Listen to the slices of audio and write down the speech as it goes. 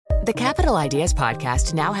The Capital Ideas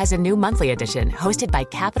Podcast now has a new monthly edition hosted by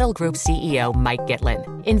Capital Group CEO Mike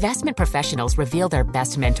Gitlin. Investment professionals reveal their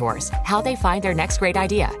best mentors, how they find their next great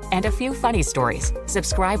idea, and a few funny stories.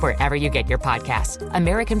 Subscribe wherever you get your podcasts.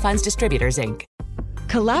 American Funds Distributors, Inc.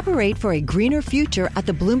 Collaborate for a greener future at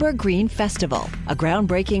the Bloomberg Green Festival, a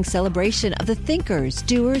groundbreaking celebration of the thinkers,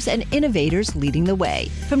 doers, and innovators leading the way.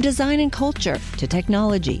 From design and culture to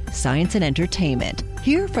technology, science, and entertainment.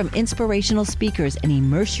 Hear from inspirational speakers and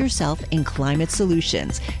immerse yourself in climate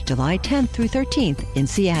solutions. July 10th through 13th in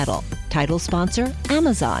Seattle. Title sponsor,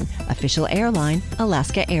 Amazon. Official airline,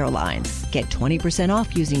 Alaska Airlines. Get 20%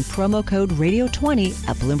 off using promo code radio20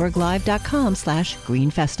 at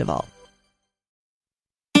bloomberglive.com/greenfestival.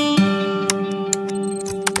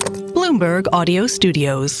 Bloomberg Audio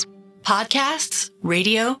Studios. Podcasts,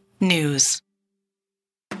 radio, news.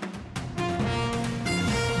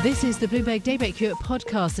 This is the Bloomberg Daybreak Hewitt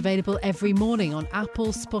podcast, available every morning on Apple,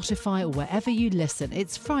 Spotify, or wherever you listen.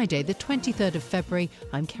 It's Friday, the 23rd of February.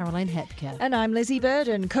 I'm Caroline Hepker. And I'm Lizzie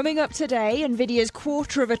Burden. Coming up today, Nvidia's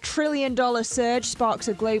 $250 billion surge sparks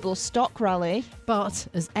a global stock rally. But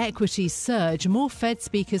as equities surge, more Fed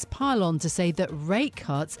speakers pile on to say that rate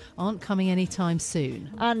cuts aren't coming anytime soon.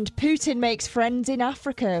 And Putin makes friends in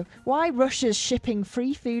Africa. Why Russia's shipping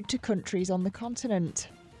free food to countries on the continent.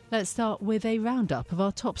 Let's start with a roundup of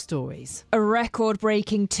our top stories. A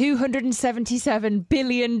record-breaking $277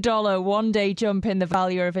 billion one-day jump in the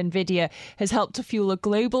value of Nvidia has helped to fuel a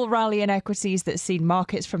global rally in equities that's seen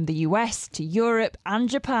markets from the US to Europe and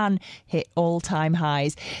Japan hit all-time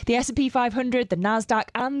highs. The S&P 500, the Nasdaq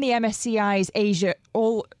and the MSCI's Asia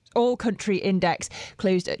all-country index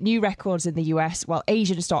closed at new records in the US, while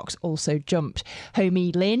Asian stocks also jumped.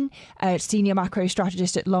 Homi Lin, a senior macro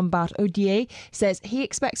strategist at Lombard Odier, says he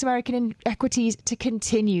expects American equities to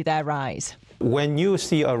continue their rise. When you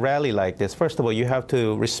see a rally like this, first of all, you have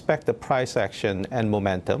to respect the price action and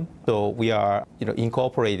momentum. So we are,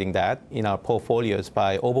 incorporating that in our portfolios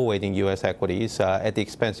by overweighting U.S. equities at the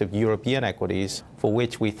expense of European equities, for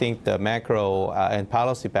which we think the macro and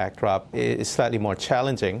policy backdrop is slightly more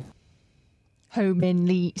challenging. Ho Min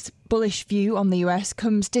Lee's bullish view on the US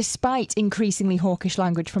comes despite increasingly hawkish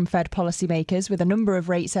language from Fed policymakers, with a number of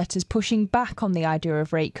rate setters pushing back on the idea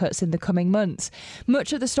of rate cuts in the coming months.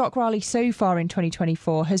 Much of the stock rally so far in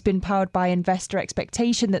 2024 has been powered by investor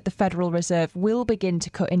expectation that the Federal Reserve will begin to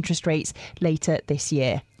cut interest rates later this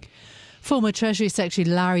year. Former Treasury Secretary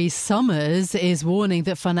Larry Summers is warning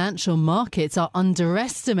that financial markets are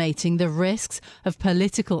underestimating the risks of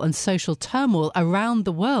political and social turmoil around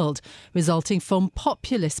the world resulting from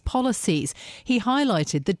populist policies. He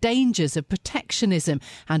highlighted the dangers of protectionism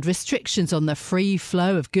and restrictions on the free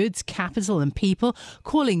flow of goods, capital and people,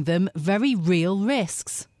 calling them very real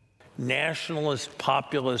risks. Nationalist,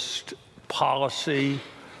 populist policy,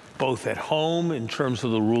 both at home in terms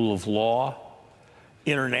of the rule of law,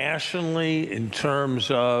 internationally in terms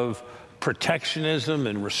of protectionism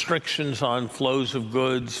and restrictions on flows of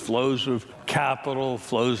goods, flows of capital,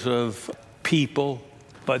 flows of people.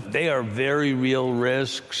 But they are very real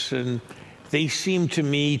risks, and they seem to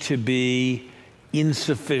me to be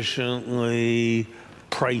insufficiently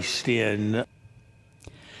priced in.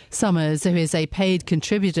 Summers, who is a paid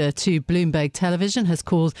contributor to Bloomberg Television, has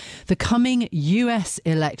called the coming US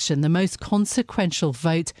election the most consequential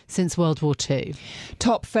vote since World War II.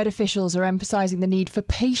 Top Fed officials are emphasising the need for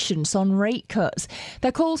patience on rate cuts.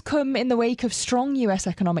 Their calls come in the wake of strong US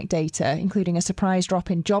economic data, including a surprise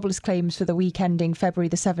drop in jobless claims for the week ending February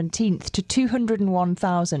the 17th to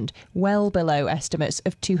 201,000, well below estimates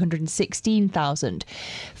of 216,000.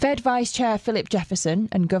 Fed Vice Chair Philip Jefferson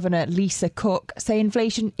and Governor Lisa Cook say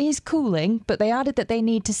inflation is cooling, but they added that they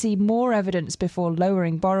need to see more evidence before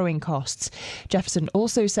lowering borrowing costs. Jefferson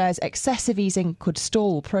also says excessive easing could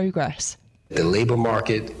stall progress. The labor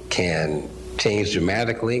market can change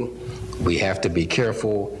dramatically. We have to be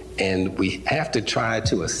careful, and we have to try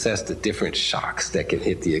to assess the different shocks that can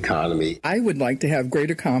hit the economy. I would like to have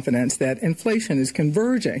greater confidence that inflation is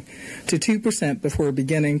converging to 2% before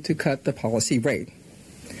beginning to cut the policy rate.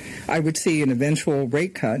 I would see an eventual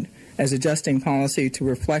rate cut as adjusting policy to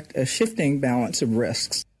reflect a shifting balance of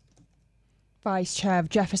risks. Vice Chair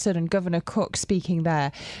Jefferson and Governor Cook speaking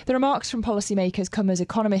there. The remarks from policymakers come as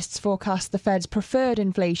economists forecast the Fed's preferred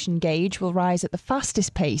inflation gauge will rise at the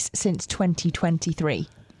fastest pace since 2023.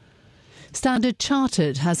 Standard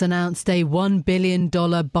Chartered has announced a $1 billion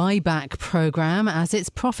buyback programme as its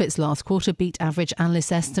profits last quarter beat average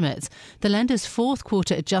analyst estimates. The lender's fourth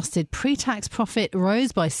quarter adjusted pre-tax profit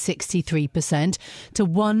rose by 63% to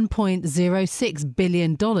 $1.06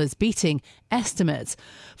 billion, beating estimates.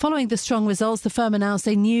 Following the strong results, the firm announced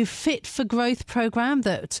a new Fit for Growth programme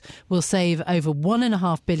that will save over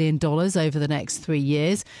 $1.5 billion over the next 3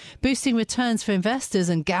 years, boosting returns for investors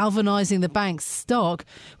and galvanising the bank's stock,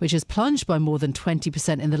 which has plunged by more than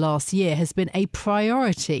 20% in the last year, has been a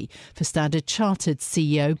priority for Standard Chartered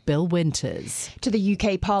CEO Bill Winters. To the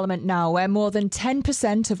UK Parliament now, where more than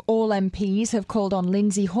 10% of all MPs have called on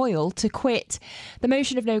Lindsay Hoyle to quit. The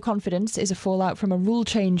motion of no confidence is a fallout from a rule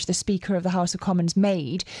change the Speaker of the House of Commons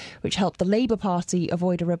made, which helped the Labour Party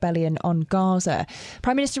avoid a rebellion on Gaza.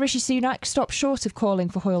 Prime Minister Rishi Sunak stopped short of calling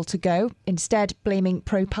for Hoyle to go, instead blaming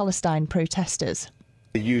pro-Palestine protesters.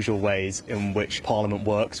 The usual ways in which Parliament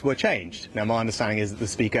works were changed. Now, my understanding is that the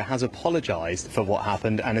Speaker has apologised for what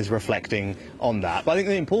happened and is reflecting on that. But I think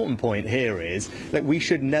the important point here is that we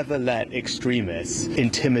should never let extremists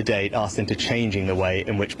intimidate us into changing the way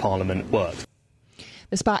in which Parliament works.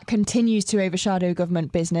 The spat continues to overshadow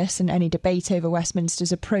government business and any debate over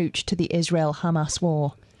Westminster's approach to the Israel-Hamas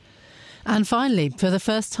war. And finally, for the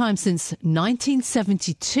first time since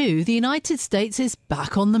 1972, the United States is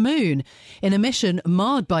back on the moon. In a mission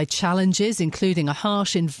marred by challenges, including a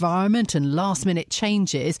harsh environment and last-minute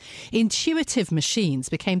changes, Intuitive Machines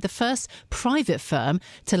became the first private firm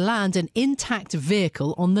to land an intact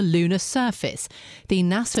vehicle on the lunar surface. The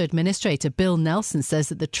NASA administrator, Bill Nelson, says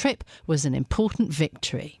that the trip was an important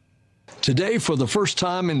victory. Today, for the first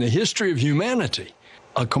time in the history of humanity,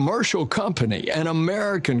 a commercial company, an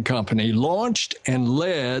American company, launched and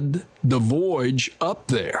led the voyage up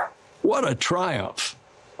there. What a triumph.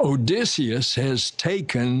 Odysseus has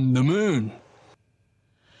taken the moon.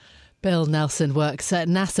 Bill Nelson works at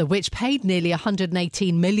NASA, which paid nearly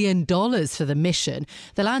 $118 million for the mission.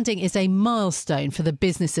 The landing is a milestone for the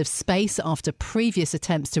business of space after previous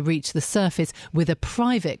attempts to reach the surface with a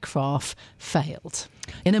private craft failed.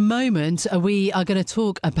 In a moment, we are going to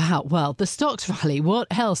talk about, well, the stocks rally. What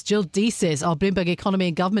else? Jill Deesis, our Bloomberg Economy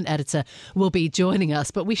and Government editor, will be joining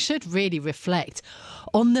us. But we should really reflect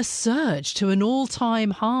on the surge to an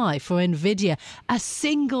all-time high for Nvidia. A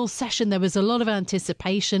single session, there was a lot of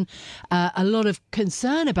anticipation, a lot of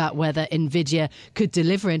concern about whether Nvidia could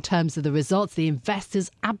deliver in terms of the results. The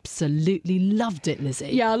investors absolutely loved it, Lizzie.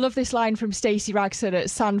 Yeah, I love this line from Stacey Ragson at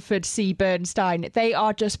Sanford C. Bernstein. They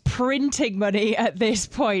are just printing money at this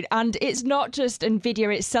point. And it's not just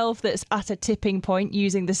Nvidia itself that's at a tipping point,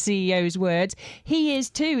 using the CEO's words. He is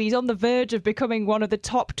too. He's on the verge of becoming one of the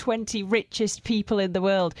top 20 richest people in the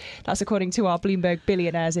world. That's according to our Bloomberg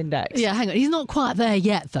Billionaires Index. Yeah, hang on. He's not quite there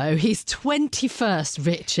yet, though. He's 21st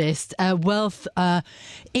richest, wealth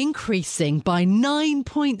increasing by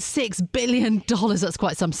 $9.6 billion. That's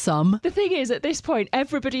quite some sum. The thing is, at this point,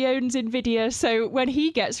 everybody owns Nvidia. So when he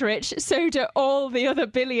gets rich, so do all the other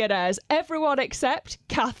billionaires. Everyone except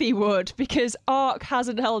Cathie Wood, because ARK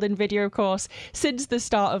hasn't held Nvidia, of course, since the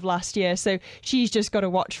start of last year. So she's just got to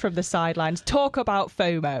watch from the sidelines. Talk about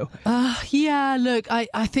FOMO. Yeah, look,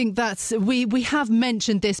 I think that's... We have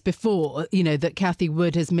mentioned this before, you know, that Cathie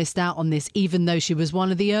Wood has missed out on this, even though she was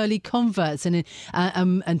one of the early converts and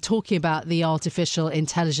talking about the artificial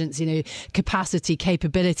intelligence, you know, capacity,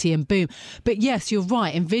 capability and boom. But yes, you're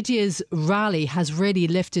right. Nvidia's rally has really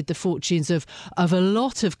lifted the fortunes of a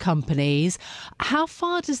lot of companies. How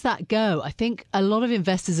far does that go? I think a lot of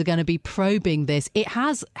investors are going to be probing this. It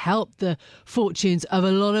has helped the fortunes of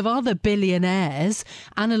a lot of other billionaires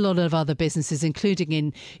and a lot of other businesses, including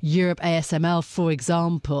in Europe, ASML, for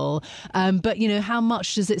example. But, you know, how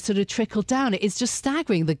much does it sort of trickle down? It's just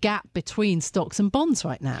staggering, the gap between stocks and bonds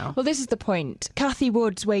right now. Well, this is the point. Cathie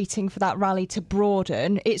Wood's waiting for that rally to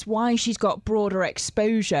broaden. It's why she's got broader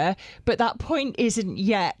exposure, but that point isn't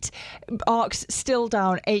yet. ARK's still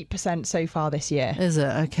down 8% so far this year. Is it?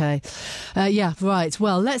 Okay. Yeah, right.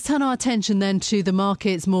 Well, let's turn our attention then to the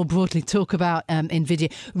markets more broadly, talk about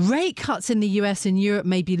Nvidia. Rate cuts in the US and Europe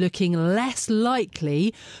may be looking less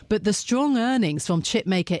likely, but the strong earnings from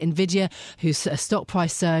chipmaker Nvidia, whose stock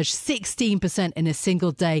price surged 16% in a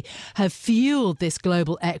single day, have fueled this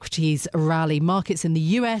global equities rally. Markets in the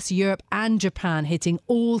US, Europe and Japan hitting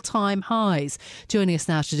all-time highs. Joining us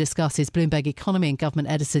now to discuss is Bloomberg Economy and Government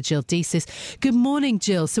editor Jill Deesis. Good morning,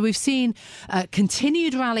 Jill. So we've seen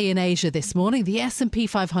continued rally in Asia this morning. The S&P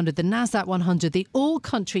 500, the Nasdaq 100, the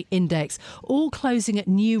all-country index, all closing at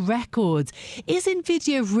new records. Is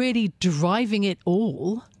Nvidia really driving it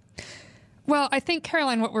all? Well, I think,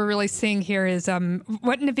 Caroline, what we're really seeing here is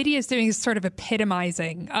what NVIDIA is doing is sort of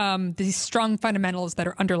epitomizing these strong fundamentals that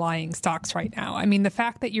are underlying stocks right now. I mean, the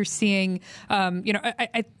fact that you're seeing, I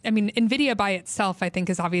mean, NVIDIA by itself, I think,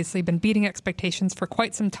 has obviously been beating expectations for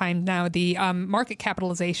quite some time now. The market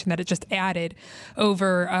capitalization that it just added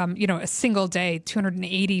over, a single day,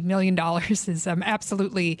 $280 million is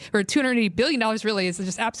absolutely, or $280 billion really is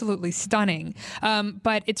just absolutely stunning.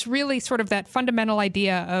 But it's really sort of that fundamental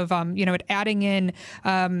idea of, it adding in,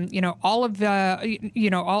 all of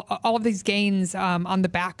the, all of these gains on the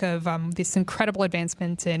back of this incredible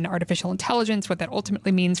advancement in artificial intelligence, what that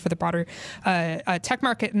ultimately means for the broader tech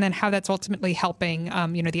market, and then how that's ultimately helping,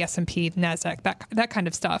 the S&P, the NASDAQ, that kind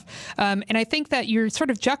of stuff. And I think that you're sort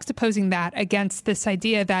of juxtaposing that against this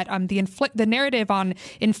idea that the narrative on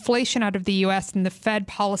inflation out of the U.S. and the Fed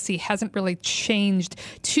policy hasn't really changed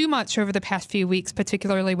too much over the past few weeks,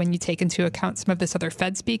 particularly when you take into account some of this other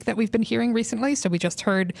Fed speak that we've been hearing recently. So we just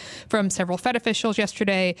heard from several Fed officials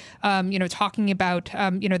yesterday, talking about,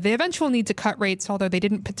 the eventual need to cut rates, although they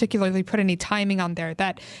didn't particularly put any timing on there.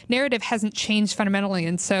 That narrative hasn't changed fundamentally.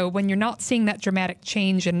 And so when you're not seeing that dramatic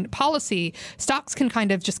change in policy, stocks can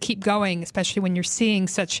kind of just keep going, especially when you're seeing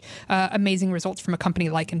such amazing results from a company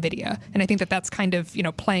like NVIDIA. And I think that that's kind of,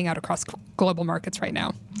 playing out across global markets right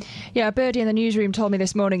now. Yeah, Birdie in the newsroom told me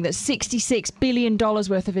this morning that $66 billion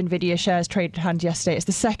worth of NVIDIA shares traded hand yesterday. It's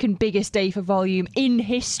the second biggest day for volume in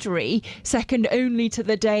history, second only to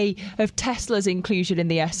the day of Tesla's inclusion in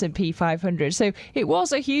the S&P 500. So it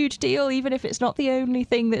was a huge deal, even if it's not the only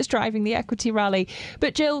thing that's driving the equity rally.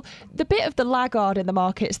 But Jill, the bit of the laggard in the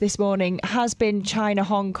markets this morning has been China,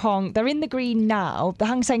 Hong Kong. They're in the green now. The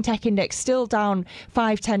Hang Seng Tech Index still down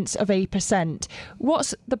 0.5%.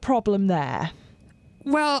 What's the problem there?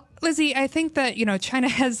 Well, Lizzie, I think that, China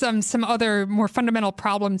has some other more fundamental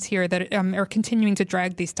problems here that are continuing to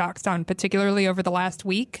drag these stocks down, particularly over the last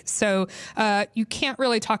week. So you can't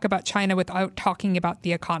really talk about China without talking about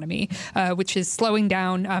the economy, which is slowing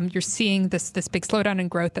down. You're seeing this big slowdown in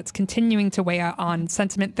growth that's continuing to weigh on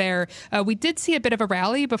sentiment there. We did see a bit of a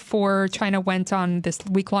rally before China went on this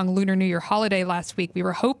week-long Lunar New Year holiday last week. We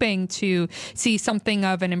were hoping to see something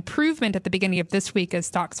of an improvement at the beginning of this week as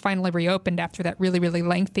stocks finally reopened after that really, really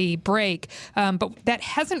lengthy break. But that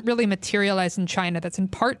hasn't really materialized in China. That's in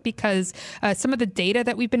part because some of the data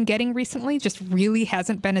that we've been getting recently just really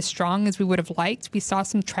hasn't been as strong as we would have liked. We saw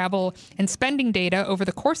some travel and spending data over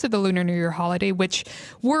the course of the Lunar New Year holiday, which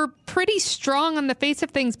were pretty strong on the face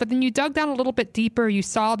of things. But then you dug down a little bit deeper. You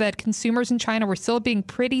saw that consumers in China were still being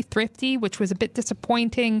pretty thrifty, which was a bit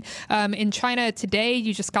disappointing. In China today,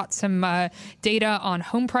 you just got some data on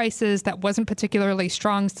home prices that wasn't particularly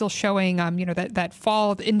strong, still showing, that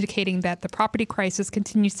fall, indicating that the property crisis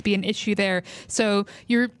continues to be an issue there. So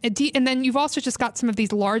and then you've also just got some of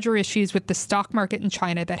these larger issues with the stock market in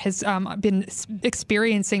China that has been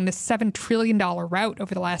experiencing this $7 trillion rout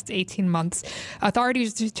over the last 18 months.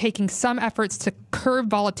 Authorities are taking some efforts to curb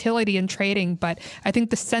volatility in trading, but I think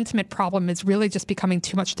the sentiment problem is really just becoming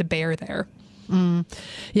too much to bear there.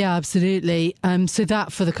 Yeah, absolutely. So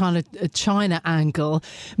that for the kind of China angle.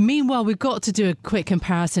 Meanwhile, we've got to do a quick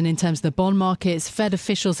comparison in terms of the bond markets. Fed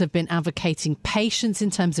officials have been advocating patience in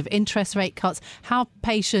terms of interest rate cuts. How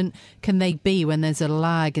patient can they be when there's a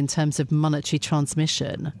lag in terms of monetary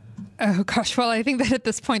transmission? Oh, gosh. Well, I think that at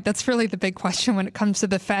this point, that's really the big question when it comes to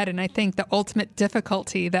the Fed. And I think the ultimate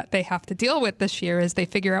difficulty that they have to deal with this year is they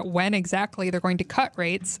figure out when exactly they're going to cut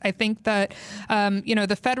rates. I think that,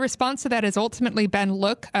 the Fed response to that has ultimately been,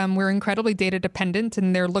 look, we're incredibly data dependent,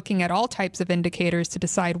 and they're looking at all types of indicators to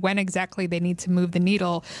decide when exactly they need to move the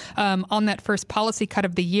needle on that first policy cut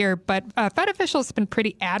of the year. But Fed officials have been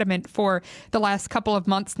pretty adamant for the last couple of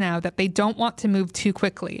months now that they don't want to move too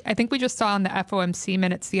quickly. I think we just saw in the FOMC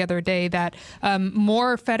minutes the other day that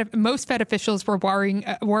most Fed officials were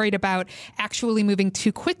worried about actually moving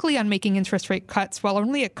too quickly on making interest rate cuts, while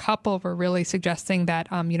only a couple were really suggesting that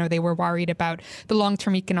they were worried about the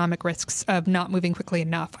long-term economic risks of not moving quickly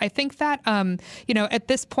enough. I think that at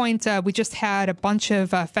this point we just had a bunch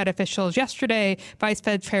of Fed officials yesterday: Vice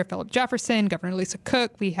Fed Chair Philip Jefferson, Governor Lisa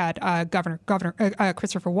Cook. We had Governor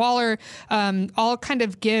Christopher Waller, all kind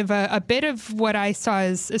of give a bit of what I saw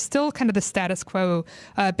as still kind of the status quo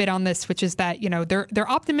bit on this, which is that,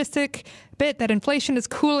 they're optimistic bit that inflation is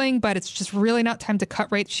cooling, but it's just really not time to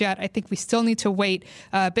cut rates yet. I think we still need to wait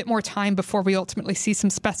a bit more time before we ultimately see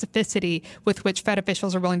some specificity with which Fed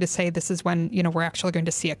officials are willing to say this is when, we're actually going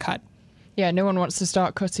to see a cut. Yeah, no one wants to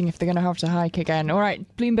start cutting if they're going to have to hike again. All right,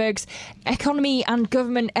 Bloomberg's economy and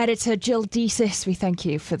government editor Jill Desis, we thank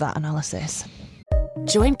you for that analysis.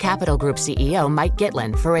 Join Capital Group CEO Mike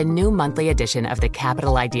Gitlin for a new monthly edition of the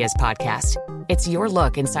Capital Ideas Podcast. It's your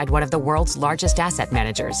look inside one of the world's largest asset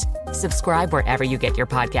managers. Subscribe wherever you get your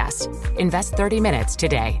podcasts. Invest 30 minutes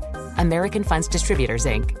today. American Funds Distributors,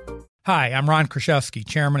 Inc. Hi, I'm Ron Kraszewski,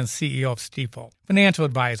 Chairman and CEO of Stifel. Financial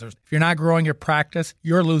advisors, if you're not growing your practice,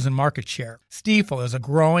 you're losing market share. Stifel is a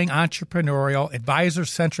growing entrepreneurial,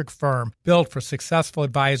 advisor-centric firm built for successful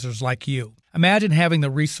advisors like you. Imagine having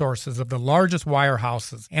the resources of the largest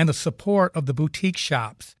wirehouses and the support of the boutique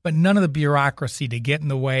shops, but none of the bureaucracy to get in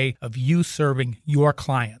the way of you serving your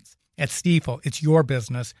clients. At Stifel, it's your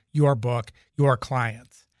business, your book, your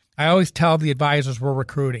clients. I always tell the advisors we're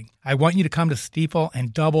recruiting, I want you to come to Stifel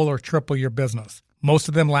and double or triple your business. Most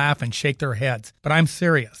of them laugh and shake their heads, but I'm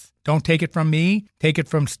serious. Don't take it from me. Take it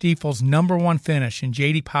from Stifel's #1 finish in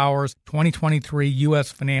J.D. Power's 2023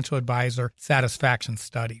 U.S. Financial Advisor Satisfaction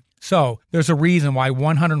Study. So, there's a reason why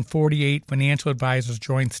 148 financial advisors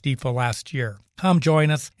joined Stifel last year. Come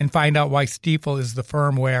join us and find out why Stifel is the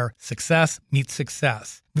firm where success meets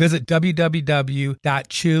success. Visit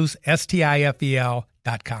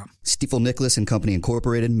www.choosestifel.com. Stifel Nicholas and Company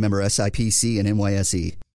Incorporated, member SIPC and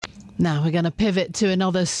NYSE. Now we're going to pivot to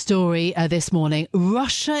another story this morning.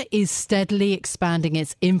 Russia is steadily expanding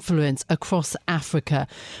its influence across Africa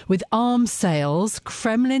with arms sales,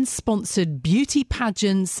 Kremlin-sponsored beauty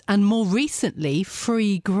pageants and more recently,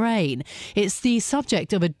 free grain. It's the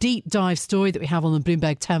subject of a deep dive story that we have on the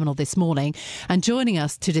Bloomberg terminal this morning. And joining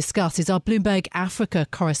us to discuss is our Bloomberg Africa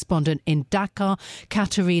correspondent in Dakar,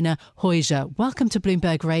 Katerina Hoyja. Welcome to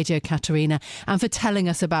Bloomberg Radio, Katerina, and for telling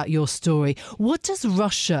us about your story. What does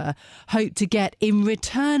Russia hope to get in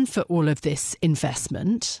return for all of this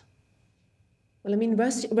investment? Well, I mean,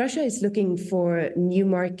 Russia is looking for new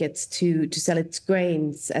markets to sell its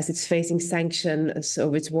grains as it's facing sanctions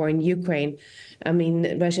over its war in Ukraine. I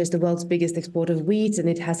mean, Russia is the world's biggest exporter of wheat, and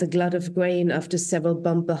it has a glut of grain after several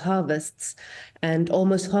bumper harvests. And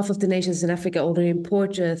almost half of the nations in Africa already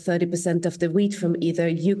import 30% of the wheat from either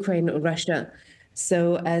Ukraine or Russia.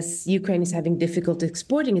 So as Ukraine is having difficulty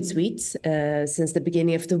exporting its wheat since the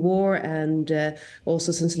beginning of the war and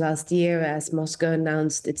also since last year, as Moscow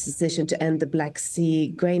announced its decision to end the Black Sea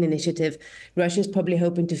grain initiative, Russia is probably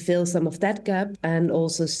hoping to fill some of that gap and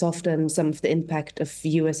also soften some of the impact of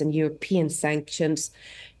US and European sanctions.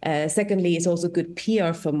 Secondly, it's also good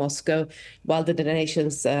PR for Moscow. While the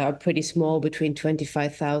donations are pretty small, between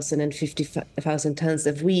 25,000 and 50,000 tons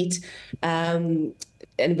of wheat,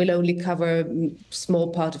 and will only cover a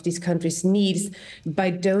small part of these countries' needs.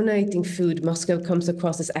 By donating food, Moscow comes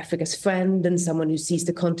across as Africa's friend and someone who sees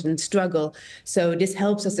the continent struggle. So this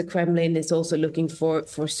helps as the Kremlin is also looking for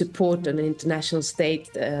support on an international stage,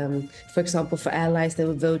 for example, for allies that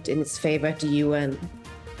will vote in its favor at the UN.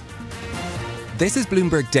 This is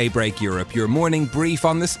Bloomberg Daybreak Europe, your morning brief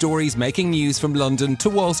on the stories making news from London to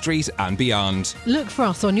Wall Street and beyond. Look for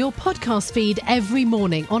us on your podcast feed every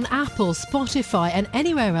morning on Apple, Spotify and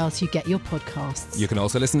anywhere else you get your podcasts. You can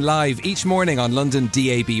also listen live each morning on London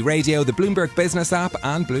DAB Radio, the Bloomberg Business app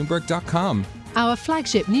and Bloomberg.com. Our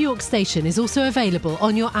flagship New York station is also available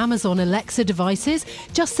on your Amazon Alexa devices.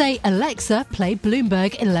 Just say, Alexa, play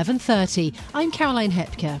Bloomberg 1130. I'm Caroline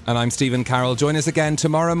Hepker. And I'm Stephen Carroll. Join us again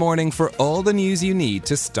tomorrow morning for all the news you need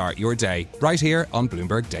to start your day, right here on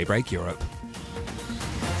Bloomberg Daybreak Europe.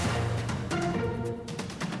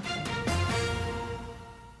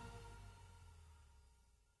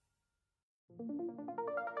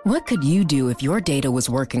 What could you do if your data was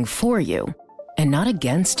working for you and not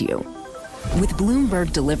against you? With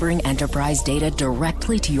Bloomberg delivering enterprise data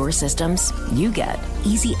directly to your systems, you get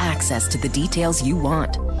easy access to the details you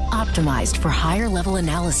want, optimized for higher level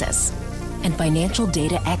analysis, and financial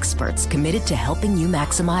data experts committed to helping you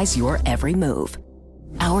maximize your every move.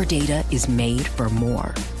 Our data is made for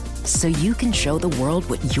more, so you can show the world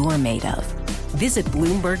what you're made of. Visit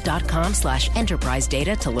Bloomberg.com/enterprise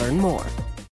data to learn more.